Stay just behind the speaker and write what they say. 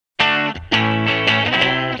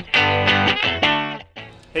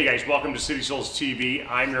guys, welcome to CitySolesTV.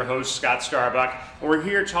 I'm your host, Scott Starbuck, and we're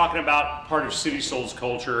here talking about part of CitySoles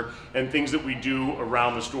culture and things that we do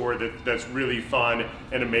around the store that's really fun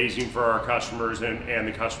and amazing for our customers and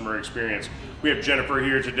the customer experience. We have Jennifer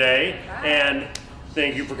here today. Hi. And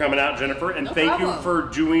thank you for coming out, Jennifer, and thank you for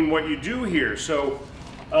doing what you do here. So,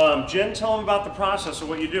 Jen, tell them about the process of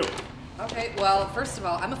what you do. Okay, well, first of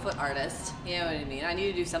all, I'm a foot artist, you know what I mean? I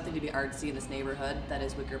need to do something to be artsy in this neighborhood that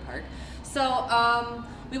is Wicker Park. So,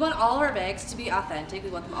 we want all of our bags to be authentic, we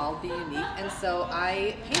want them all to be unique, and so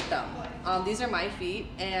I paint them. These are my feet,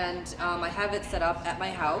 and I have it set up at my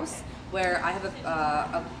house where I have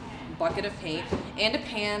a bucket of paint and a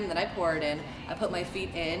pan that I pour it in. I put my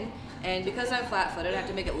feet in, and because I'm flat-footed, I have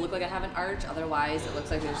to make it look like I have an arch, otherwise it looks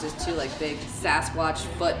like there's just two like big Sasquatch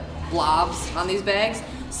foot blobs on these bags.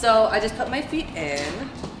 So I just put my feet in,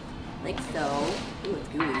 like so. Ooh, it's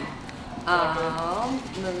gooey. And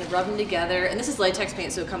then rub them together, and this is latex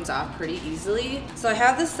paint, so it comes off pretty easily. So I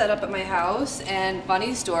have this set up at my house, and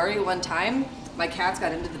funny story, one time my cats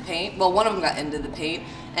got into the paint. Well, one of them got into the paint,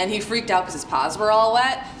 and he freaked out because his paws were all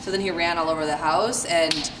wet, so then he ran all over the house,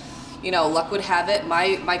 and you know, luck would have it,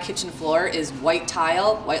 my kitchen floor is white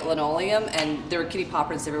tile, white linoleum, and there were kitty paw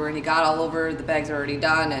prints everywhere, and he got all over, the bags are already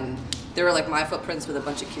done, and they were like my footprints with a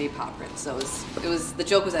bunch of kitty paw prints. So it was the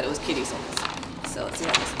joke was that it was kitty soles. So let's see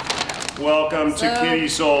how this works out. Welcome to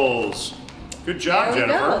CitySoles. Good job,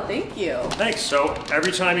 Jennifer. Go. Thank you. Thanks. So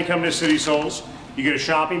every time you come to CitySoles, you get a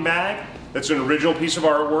shopping bag that's an original piece of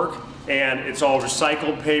artwork, and it's all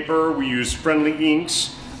recycled paper. We use friendly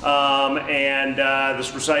inks.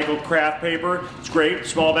 This recycled craft paper, it's great.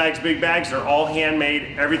 Small bags, big bags, they're all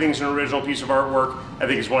handmade. Everything's an original piece of artwork. I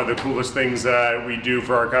think it's one of the coolest things we do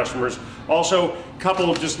for our customers. Also, a couple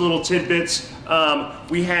of just little tidbits.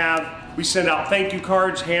 We send out thank you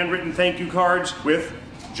cards, handwritten thank you cards with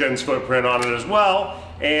Jen's footprint on it as well.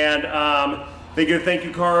 And they get a thank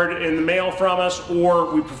you card in the mail from us,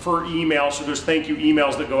 or we prefer email, so there's thank you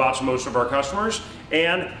emails that go out to most of our customers.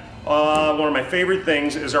 And one of my favorite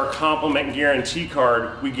things is our compliment guarantee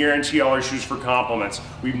card. We guarantee all our shoes for compliments.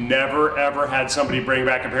 We've never ever had somebody bring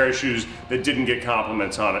back a pair of shoes that didn't get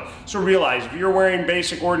compliments on it. So realize, if you're wearing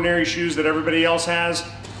basic ordinary shoes that everybody else has,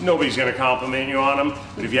 nobody's gonna compliment you on them.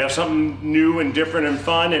 But if you have something new and different and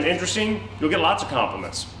fun and interesting, you'll get lots of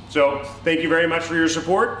compliments. So thank you very much for your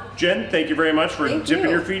support. Jen, thank you very much for dipping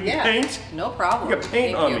your feet in paint. No problem. You got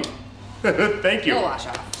paint on me. Thank you. It'll wash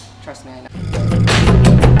off. Trust me, I know.